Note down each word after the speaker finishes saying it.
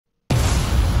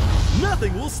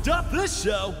Nothing will stop this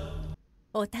show.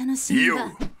 お楽しみ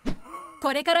は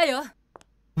これからよ。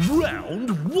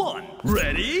 Round 1.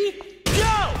 Ready? Go!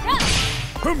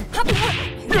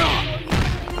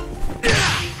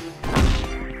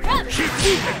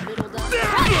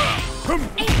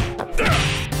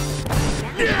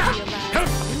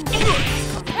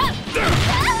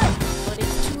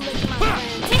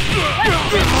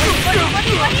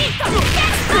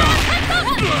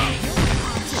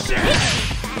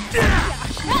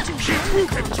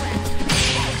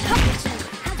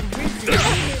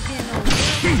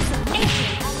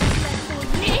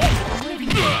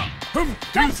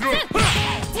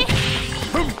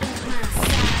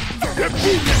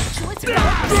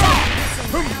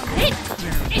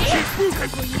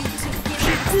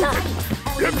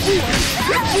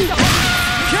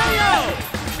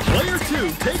 Player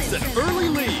 2 takes an early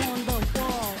lead.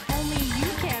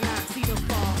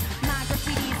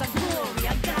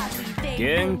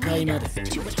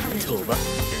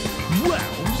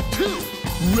 Round 2.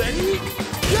 Ready?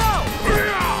 Go!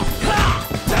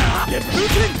 Get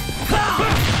moving!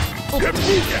 Get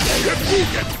moving! Get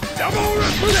moving! Double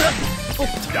run!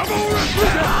 Double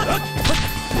run!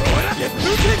 Get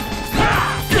moving!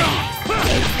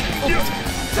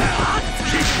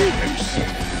 Keep moving!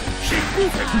 Keep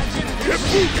moving! Get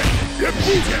moving! Get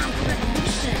moving!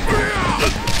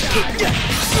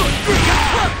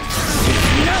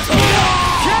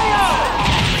 KO!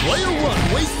 Player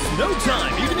 1 wastes no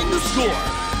time evening the score.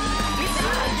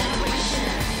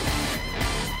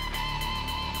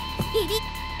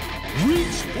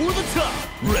 Reach for the top.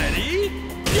 Ready?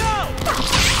 Go!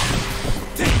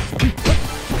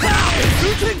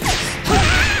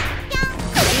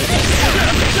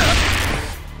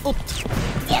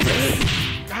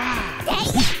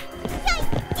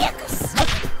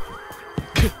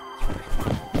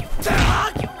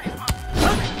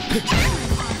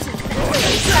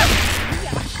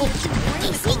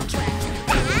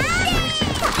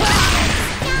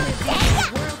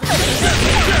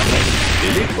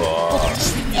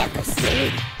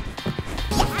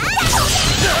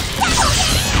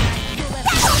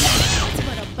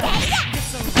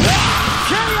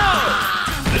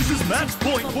 This is match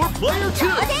point for player 2.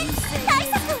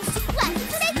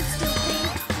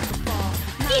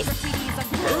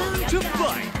 Turn to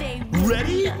fight.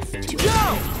 Ready?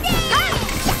 Go!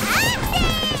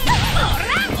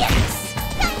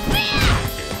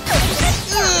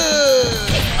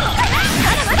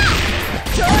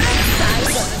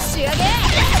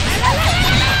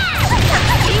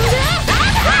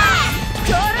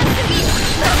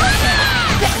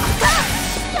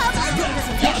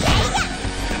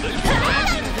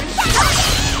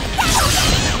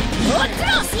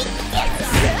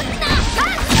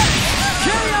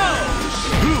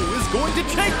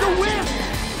 Take the win!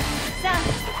 さあ、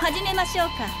始めましょう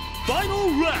か。 Final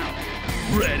round.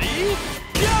 Ready?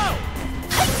 Go!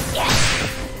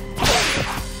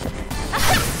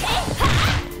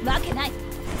わけない。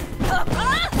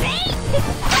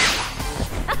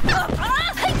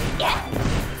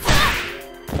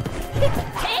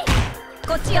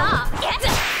こっちよ。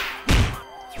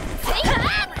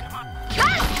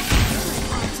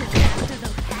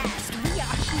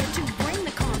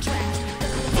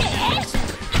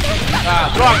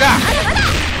Droga!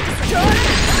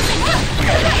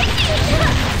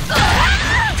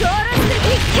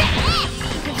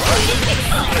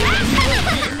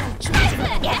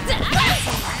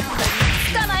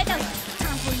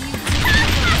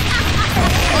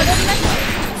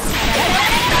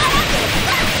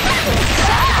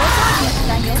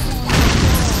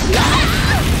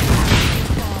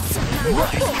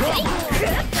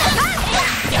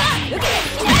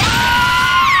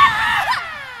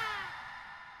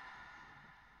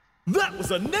 That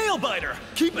was a nail-biter!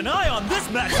 Keep an eye on this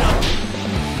matchup!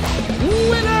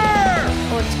 Winner!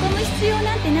 落ち込む必要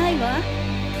なんてないわ。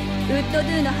ウッドド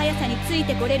ゥの速さについ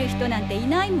てこれる人なんてい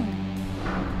ないもん。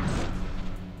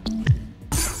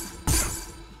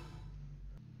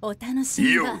お楽し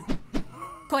みは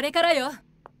これからよ。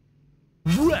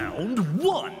 Round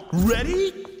 1.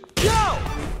 Ready? Go!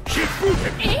 Keep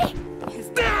moving!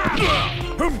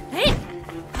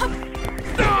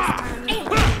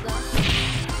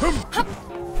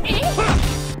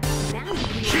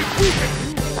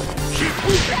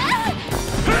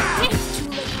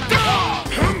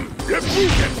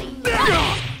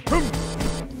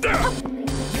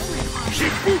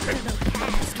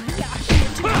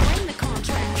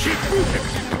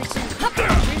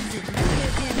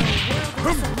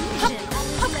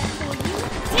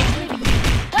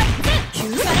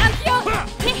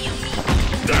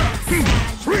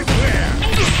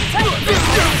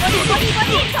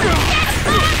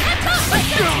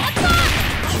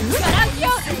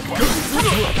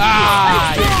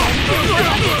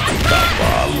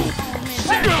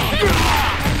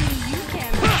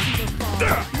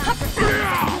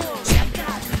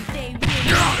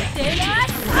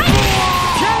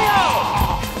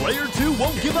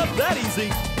 that easy.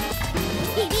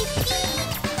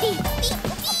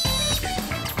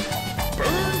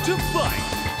 Burn to fight.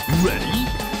 Ready,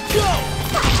 go!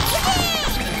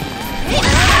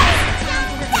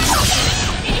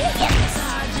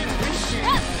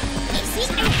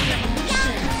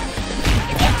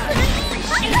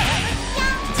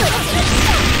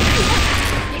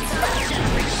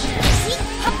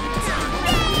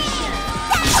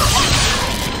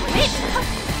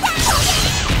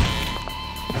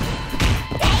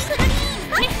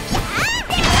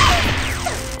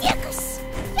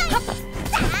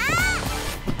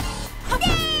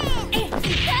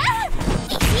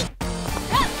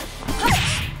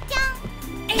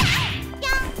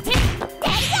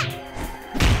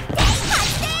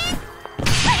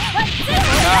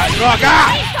 Droga!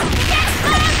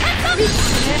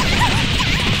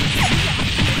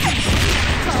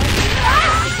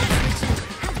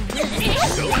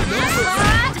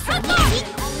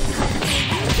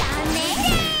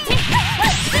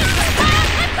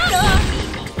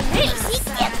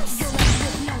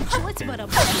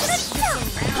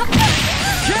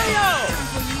 KO!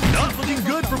 Not looking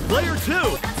good for player 2.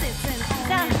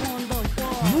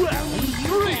 Round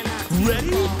 3.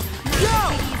 Ready, go!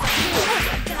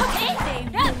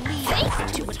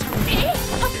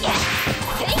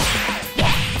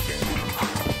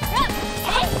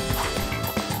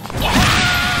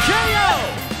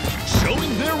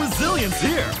 Showing their resilience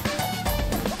here.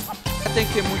 Tem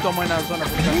que ter muito amor na zona.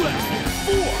 4,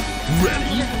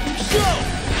 ready, go!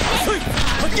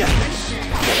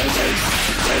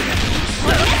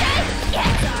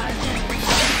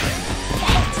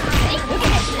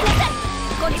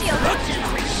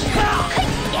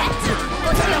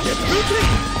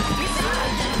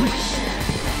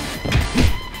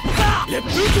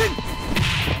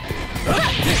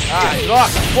 Ah,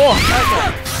 droga, porra!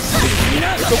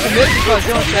 Eu tô com medo de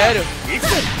fazer um sério.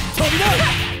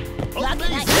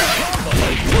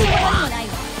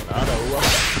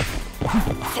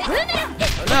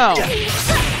 Não.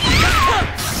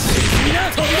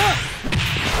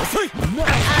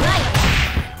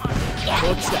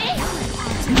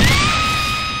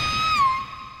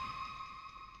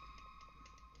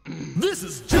 This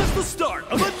is just the start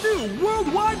of a new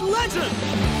worldwide legend.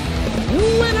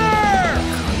 Winner!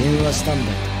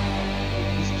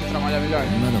 Isso precisa trabalhar melhor.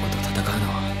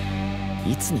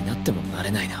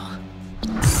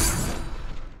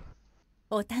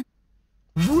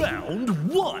 Round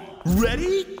 1,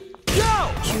 ready,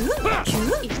 go!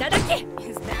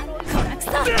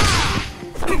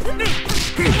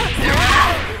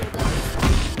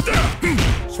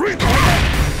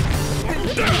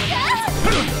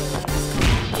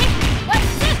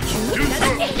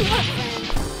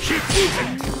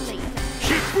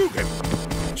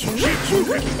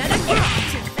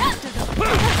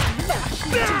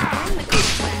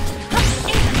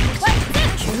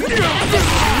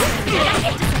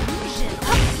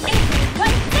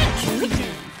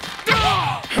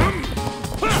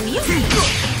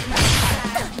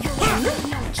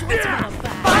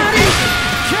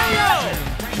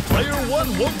 Player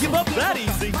 1 won't give up that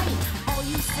easy.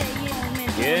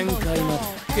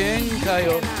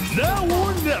 Now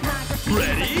or never.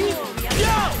 Ready,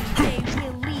 go!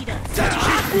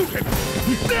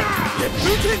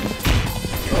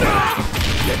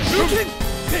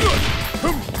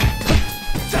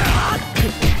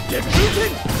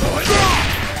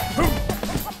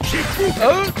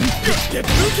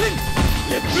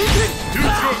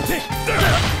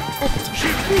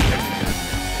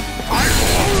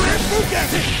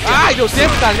 Ai, deu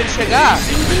tempo, cara, dele chegar.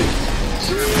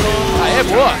 Aê,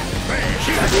 boa.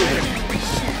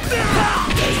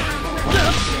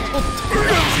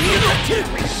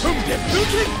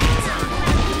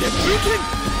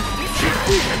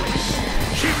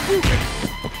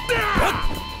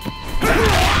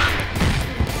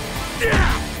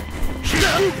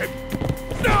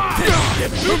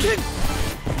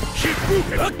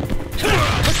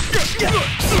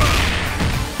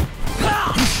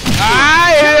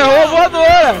 Ai, errou a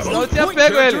voadora. Não tinha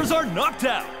pego ele.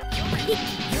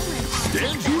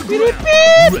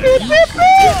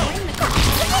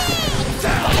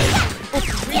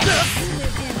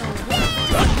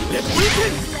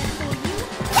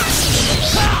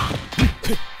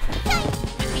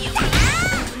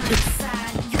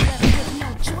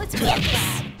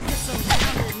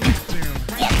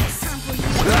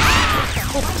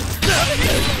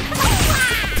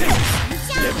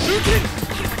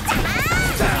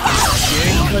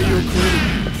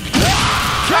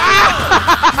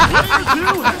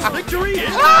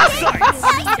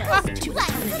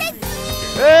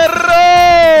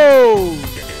 Errou!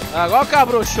 Agora que a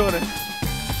brochura.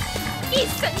 一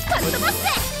緒にかっ飛ばせ。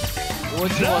 Vou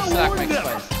te mostrar como é que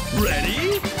faz.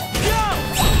 Ready? Go!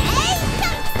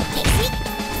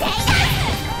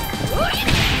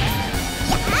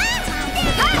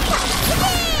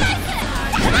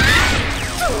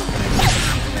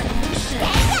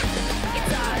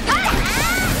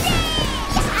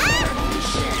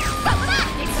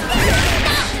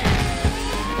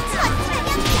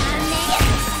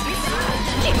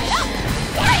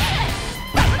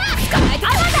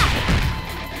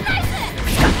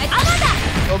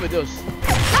 Oh meu Deus.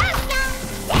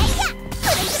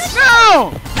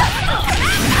 Não!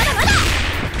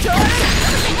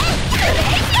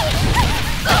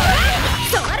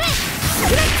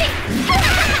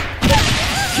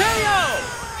 KO!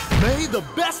 May the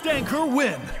best anchor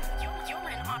win.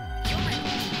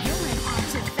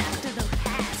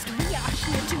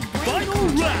 Final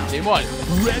round. Dei mole.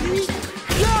 Ready?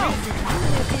 Go!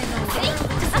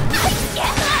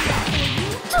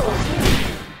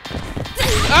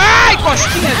 Ai,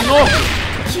 costinha de novo.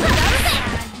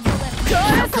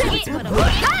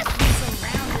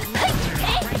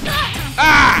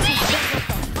 Ah!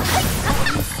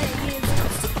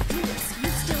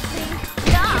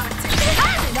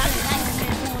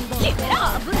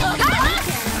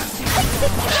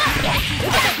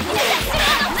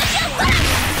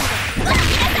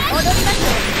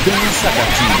 Dança,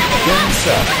 gatinho,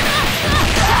 dança.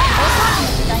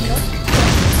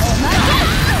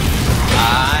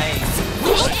 Ai,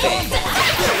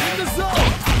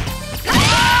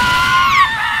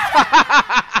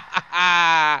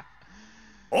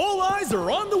 All eyes are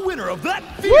on the winner of that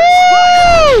fierce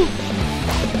fight.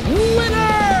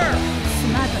 Winner! ス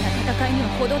マートな戦いには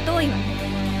程遠いわね。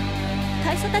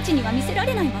大佐たちには見せら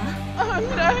れないわ。Ah,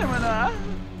 mira, hermana.